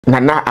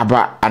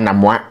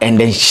Anamoah and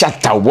then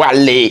Shatta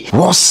Wale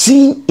was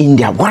seen in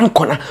their one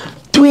corner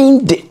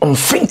doing the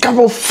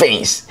unthinkable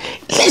things.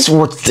 Let's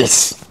watch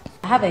this.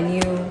 I have a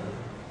new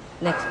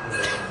next.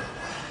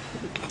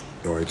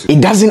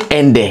 It doesn't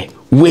end there.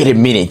 Wait a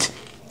minute.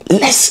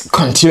 Let's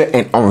continue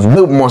and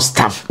unveil more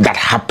stuff that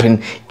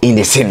happened in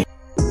the scene.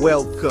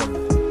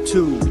 Welcome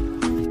to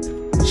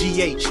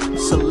GH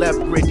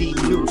Celebrity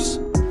News.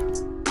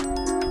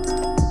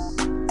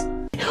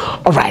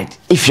 Alright,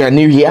 if you are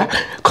new here,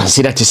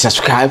 consider to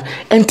subscribe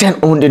and turn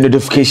on the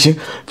notification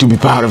to be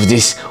part of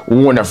this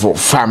wonderful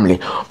family.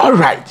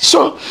 Alright,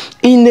 so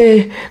in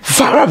a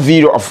viral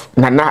video of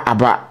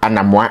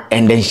Anamoah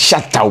and then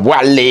Shatta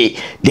Wale,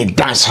 the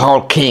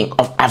dancehall king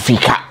of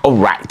Africa,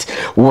 alright,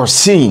 was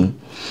seen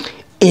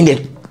in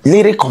the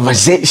little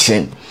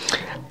conversation.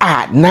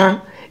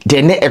 Now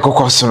the ne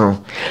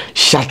ekokosono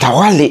Shatta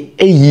Wale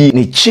eyi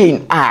ne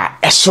chain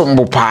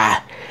esombo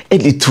pa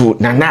editu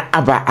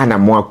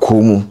Anamoah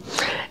komu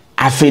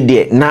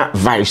afede na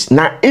vibes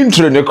na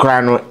intro ne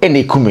kra no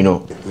ene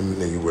kumino. Let me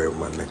let you wear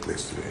my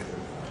necklace today.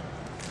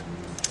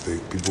 The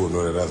people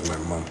know that that's my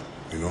mom,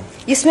 you know.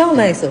 You smell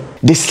nice though.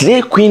 The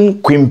slay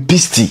queen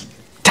Pisti,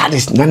 that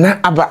is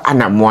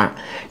Anamoah.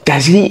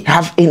 Does he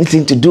have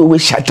anything to do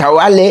with Shatta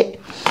Wale?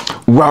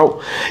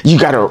 Well, you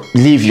gotta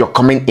leave your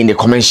comment in the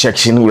comment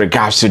section in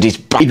regards to this.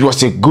 But it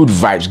was a good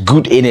vibes,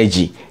 good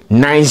energy,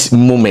 nice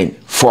moment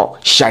for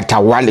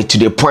Shatta Wale, to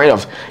the point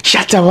of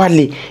Shatta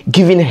Wale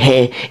giving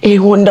her a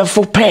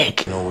wonderful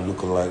peck. You know, we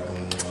look alike.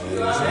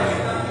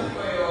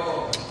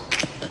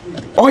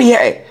 Oh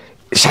yeah,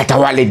 Shatta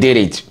Wale did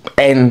it,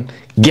 and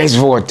guess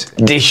what?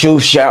 The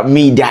social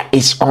media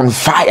is on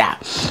fire.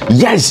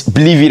 Yes,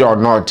 believe it or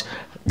not,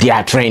 they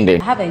are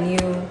trending. I have a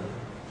new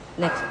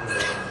next.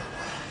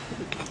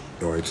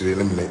 Alright, today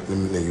let me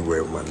let you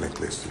wear my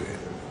necklace today.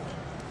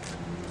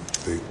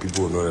 The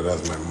people know that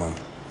that's my mom,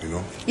 you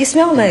know. You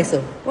smell nice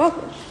though. What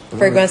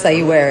fragrance are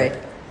you wearing?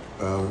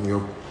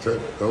 Your that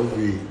would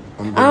be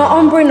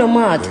Ombre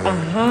Nomad.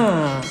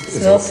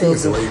 Smells so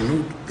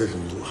good. good. You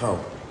knew how?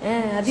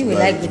 Yeah, I do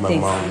like the my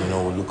things. mom, you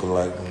know, we look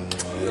alike.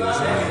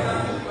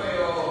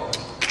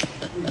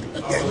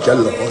 Yeah,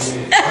 jealous.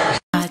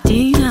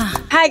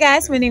 Hi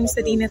guys, my name is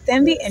Adina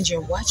Thembi and you're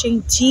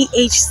watching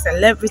GH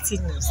Celebrity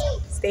News.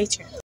 Stay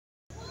tuned.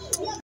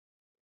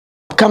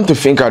 Come to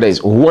think of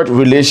this, what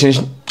relation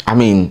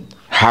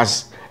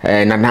has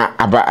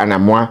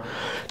Anamoah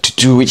to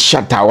do with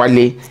Shatta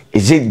Wale?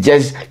 Is it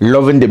just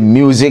loving the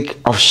music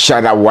of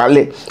Shatta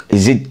Wale?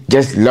 Is it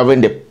just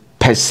loving the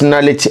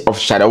personality of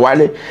Shatta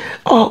Wale?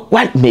 Or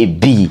what may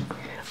be?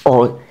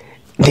 Or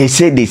they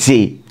say,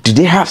 do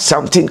they have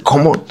something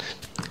common?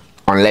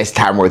 Unless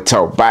time will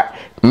tell. But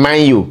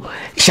mind you,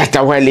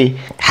 Shatta Wale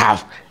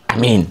have,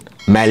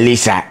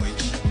 Melissa.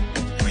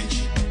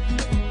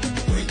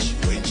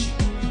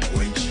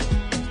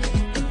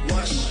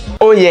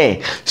 Oh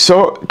yeah,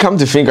 so come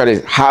to think of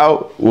it,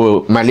 how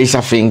will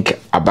Melissa think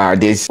about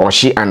this, or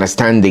she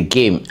understand the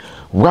game?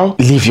 Well,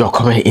 leave your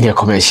comment in the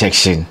comment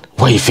section.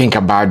 What you think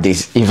about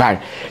this? In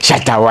fact,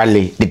 Shatta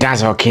Wale, the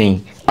dancehall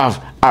king of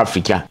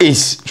Africa,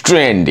 is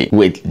trending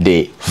with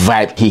the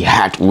vibe he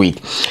had with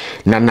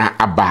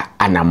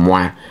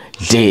Anamoah,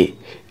 the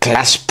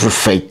class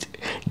prefect,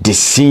 the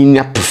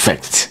senior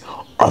prefect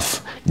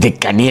of the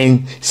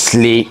Ghanaian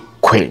slay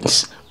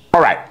queens.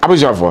 Alright, I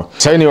was over.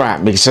 So anyway,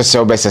 make sure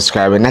to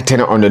subscribe and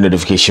turn on the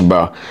notification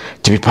bell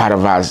to be part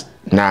of us.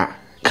 Now,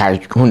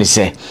 who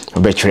say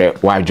better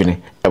why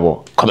doing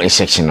comment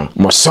section no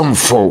more some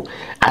for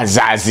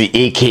Azazi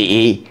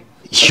aka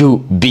you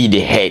be the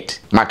head.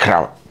 My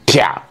crowd.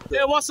 Yeah.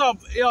 Hey, what's up?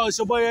 Yo, it's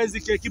your boy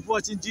SDK. Keep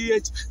watching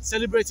GH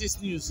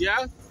Celebrities News,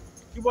 yeah?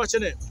 Keep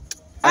watching it.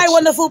 Hi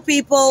wonderful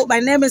people, my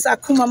name is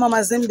Akuma Mama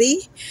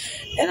Zimbi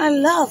and I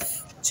love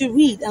to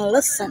read and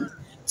listen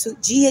to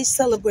GH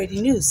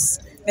Celebrity News.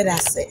 And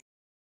that's it.